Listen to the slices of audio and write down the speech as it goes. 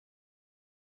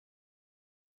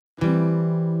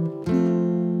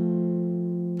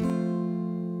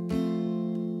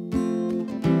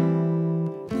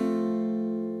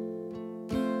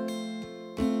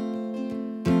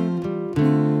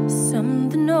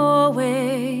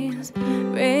always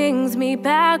brings me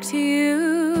back to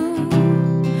you.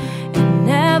 It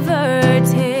never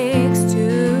takes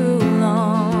too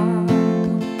long.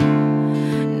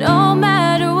 No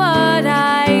matter what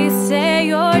I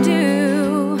say or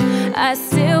do, I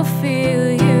still feel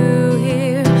you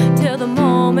here till the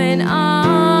moment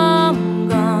I'm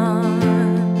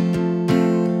gone.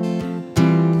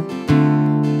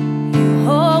 You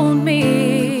hold me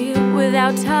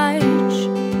without touch.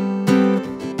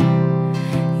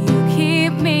 You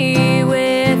keep me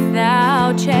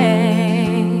without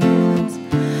chains.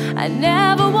 I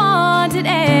never wanted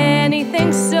anything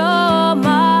so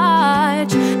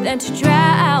much than to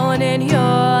drown in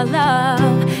your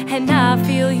love and not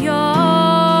feel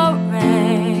your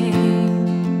rain.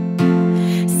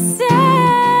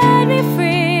 Set me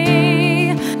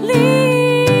free,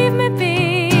 leave me be.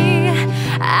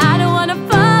 I don't wanna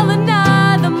fall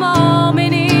another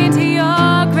moment into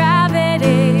your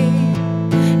gravity.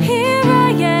 Here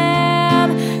I am,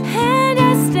 and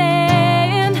I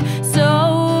stand so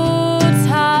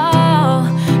tall,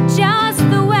 just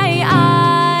the way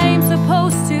I'm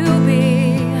supposed to be.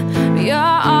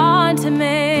 You're onto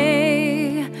me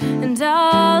and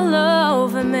all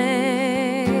over me.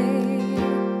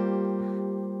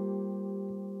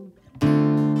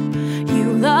 You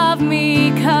love me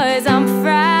 'cause I'm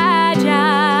fragile,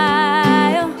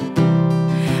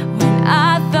 when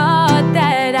I thought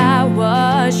that I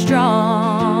was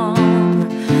strong.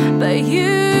 But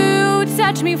you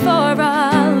touch me for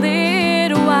a